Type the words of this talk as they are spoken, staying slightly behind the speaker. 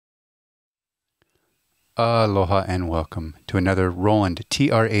Aloha and welcome to another Roland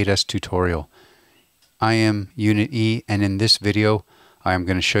TR-8S tutorial. I am Unit E, and in this video I am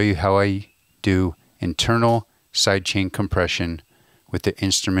going to show you how I do internal sidechain compression with the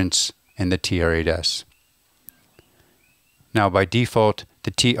instruments in the TR-8S. Now by default the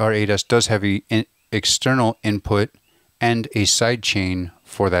TR-8S does have an external input and a sidechain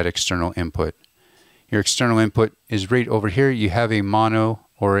for that external input. Your external input is right over here. You have a mono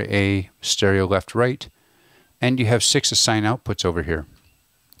or a stereo left-right, and you have 6 assign outputs over here.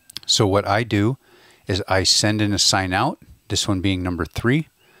 So what I do is I send an assign out, this one being number 3,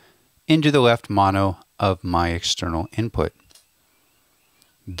 into the left mono of my external input.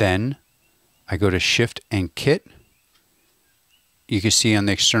 Then I go to Shift and Kit. You can see on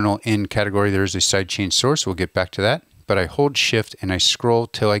the external in category there is a sidechain source. We'll get back to that. But I hold Shift and I scroll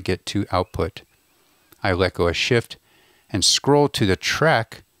till I get to output. I let go of Shift and scroll to the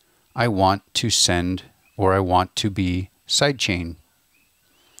track I want to send or I want to be sidechain.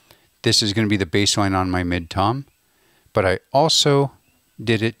 This is going to be the baseline on my mid-tom, but I also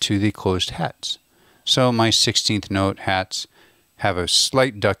did it to the closed hats. So my 16th note hats have a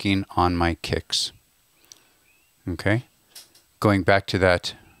slight ducking on my kicks. Okay, going back to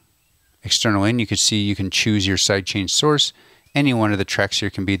that external in, you can see you can choose your sidechain source. Any one of the tracks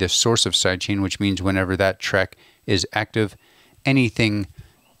here can be the source of sidechain, which means whenever that track is active, anything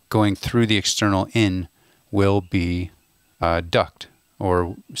going through the external in will be ducked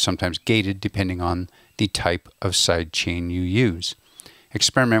or sometimes gated depending on the type of sidechain you use.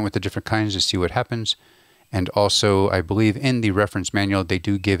 Experiment with the different kinds to see what happens. And also, I believe in the reference manual, they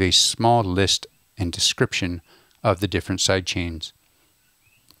do give a small list and description of the different sidechains.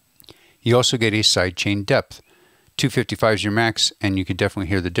 You also get a sidechain depth. 255 is your max, and you can definitely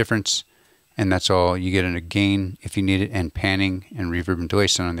hear the difference. And that's all. You get in a gain if you need it, and panning and reverb and delay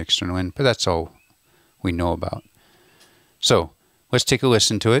sound on the external in, but that's all we know about. So let's take a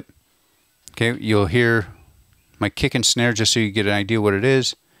listen to it. Okay, you'll hear my kick and snare just so you get an idea what it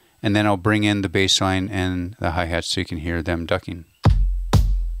is, and then I'll bring in the bass line and the hi-hats so you can hear them ducking.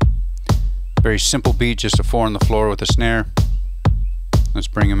 Very simple beat, just a 4 on the floor with a snare. Let's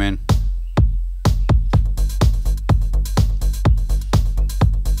bring them in.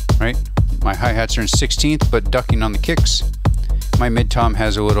 Right, my hi-hats are in 16th, but ducking on the kicks. My mid-tom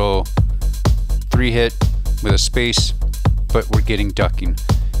has a little 3-hit with a space, but we're getting ducking.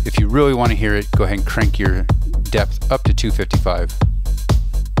 If you really want to hear it, go ahead and crank your depth up to 255.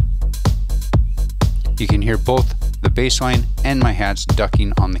 You can hear both the bass line and my hats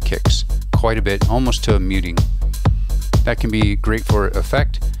ducking on the kicks quite a bit, almost to a muting. That can be great for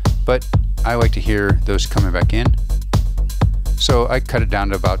effect, but I like to hear those coming back in. So I cut it down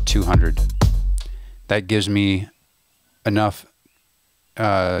to about 200. That gives me enough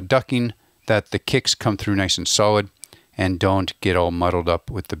ducking that the kicks come through nice and solid and don't get all muddled up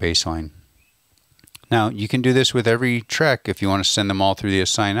with the bass line. Now you can do this with every track if you want to send them all through the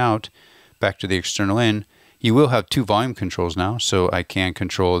assign out back to the external in. You will have 2 volume controls now, so I can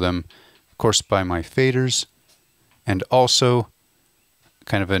control them, of course, by my faders and also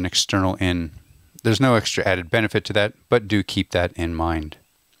kind of an external in. There's no extra added benefit to that, but do keep that in mind.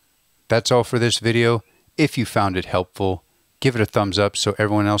 That's all for this video. If you found it helpful, give it a thumbs up so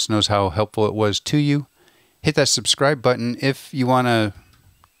everyone else knows how helpful it was to you. Hit that subscribe button if you want to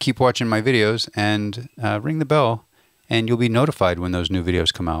keep watching my videos, and ring the bell and you'll be notified when those new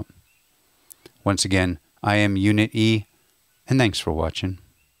videos come out. Once again, I am Unit E, and thanks for watching.